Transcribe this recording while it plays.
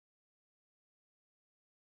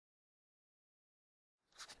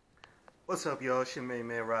What's up, y'all? It's your main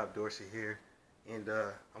man, Rob Dorsey here, and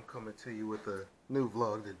I'm coming to you with a new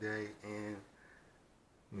vlog today, and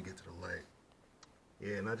let me get to the light.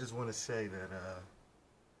 Yeah, and I just want to say that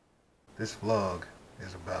this vlog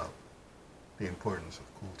is about the importance of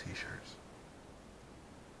cool t-shirts.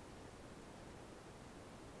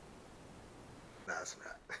 Nah, it's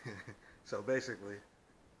not. So basically,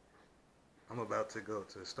 I'm about to go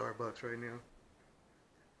to Starbucks right now.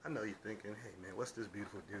 I know you're thinking, hey man, what's this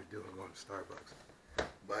beautiful dude doing going to Starbucks?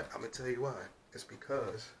 But I'm going to tell you why. It's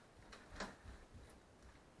because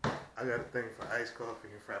I got a thing for iced coffee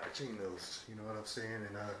and frappuccinos, you know what I'm saying?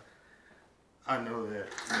 And I know that,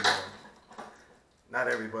 not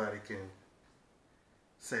everybody can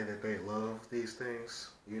say that they love these things.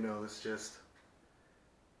 You know, it's just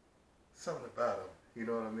something about them, you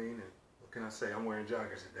know what I mean? And what can I say? I'm wearing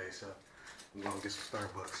joggers today, so I'm going to get some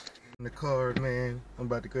Starbucks. In the car, man, I'm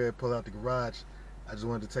about to go ahead and pull out the garage. I just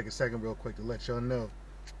wanted to take a second real quick to let y'all know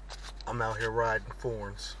I'm out here riding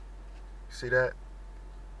foreigns. See that?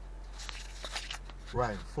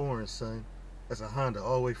 Riding foreigns, son. That's a Honda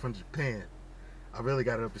all the way from Japan. I really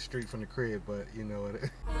got it up the street from the crib, but you know what?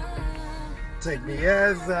 Take me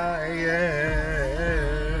as I am.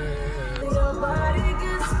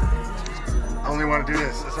 I only want to do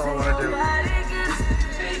this. That's all I want to do.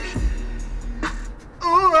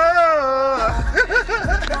 Oh!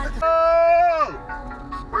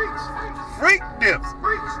 Freak dips.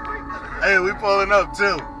 Hey, we pulling up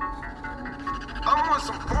too. I want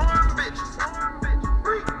some foreign bitches.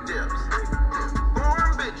 Freak dips.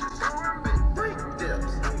 Foreign bitches. Freak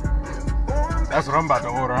dips. That's what I'm about to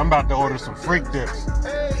order. I'm about to order some freak dips.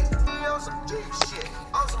 Hey, on some G shit.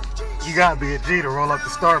 On some G shit. You gotta be a G to roll up the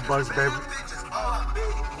Starbucks, baby.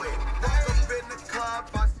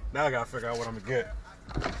 Now I gotta figure out what I'm gonna get.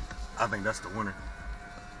 I think that's the winner.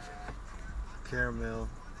 Caramel.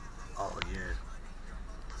 Oh yeah.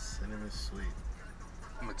 Cinnamon sweet.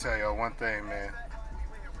 I'm gonna tell y'all one thing, man.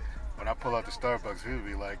 When I pull out the Starbucks, people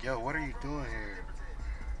be like, yo, what are you doing here?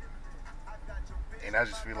 And I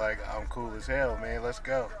just be like, I'm cool as hell, man. Let's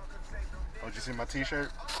go. Don't you see my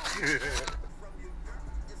t-shirt?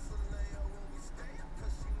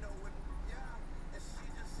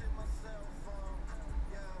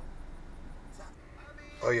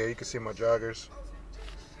 Oh yeah, you can see my joggers.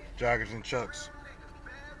 Joggers and Chucks.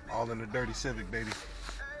 All in the dirty Civic, baby.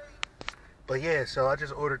 But yeah, so I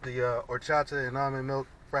just ordered the horchata and almond milk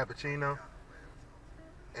frappuccino.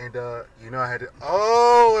 And you know I had to,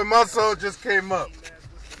 oh, and my soul just came up.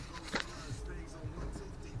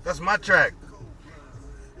 That's my track.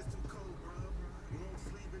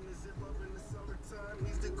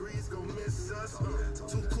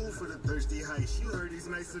 Too cool for the thirsty heist. You heard he's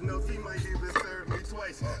nice enough, he might even serve me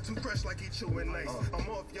twice. Too fresh like he chewing nice. I'm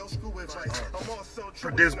off your screw advice. I'm also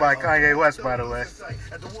Produced by Kanye West, by the way.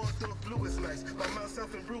 At the Waldorf blue is nice. By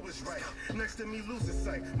myself and brew is right. Next to me loses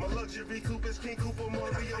sight. My luxury coupe is King Cooper,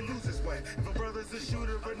 Mario loses wife. If a brother's a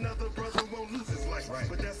shooter, another brother won't lose his life.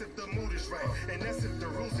 But that's if the mood is right, and that's if the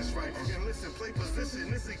rules is right. And listen, play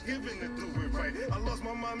position, it's a given to do it right. I lost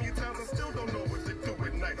my mom many times, I still don't know what to do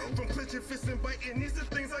at night. From clenching fists and biting, these are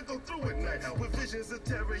things I go through at night. With visions of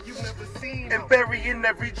terror you've never seen. And burying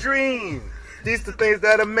every dream. These the things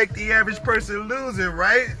that'll make the average person lose it,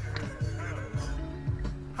 right?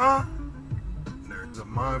 Huh? Nerds, a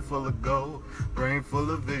mind full of gold, brain full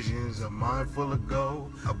of visions, a mind full of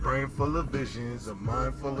gold, a brain full of visions, a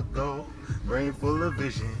mind full of gold, brain full of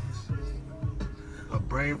visions, a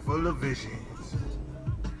brain full of visions.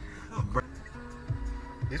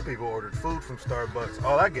 These people ordered food from Starbucks.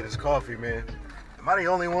 All I get is coffee, man. Am I the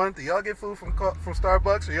only one? Do y'all get food from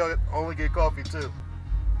Starbucks, or y'all only get coffee too?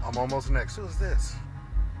 I'm almost next. Who's this?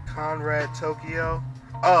 Conrad Tokyo?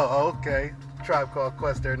 Oh, okay. Tribe Called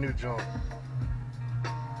Quest, their new joint.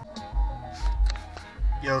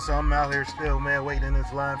 Yo, so I'm out here still, man, waiting in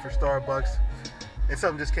this line for Starbucks. And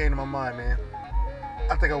something just came to my mind, man.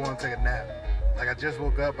 I think I want to take a nap. Like, I just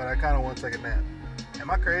woke up, but I kind of want to take a nap. Am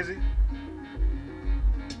I crazy?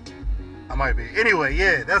 I might be. Anyway,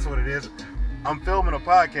 yeah, that's what it is. I'm filming a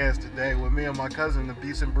podcast today with me and my cousin, the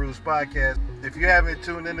Beast and Brews podcast. If you haven't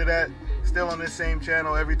tuned into that, still on this same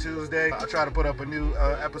channel every Tuesday. I try to put up a new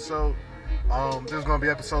episode. This is going to be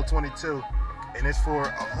episode 22, and it's for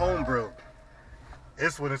a homebrew.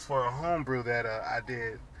 This one is for a homebrew that I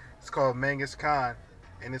did. It's called Mangus Khan,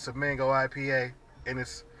 and it's a mango IPA, and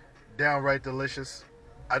it's downright delicious.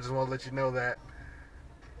 I just want to let you know that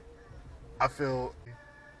I feel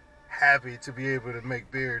happy to be able to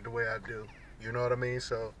make beer the way I do. You know what I mean?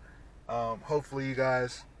 So hopefully you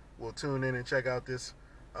guys will tune in and check out this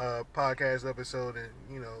podcast episode, and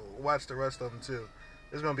watch the rest of them too.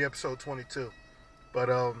 This is gonna be episode 22. But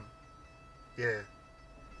yeah,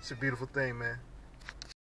 it's a beautiful thing, man.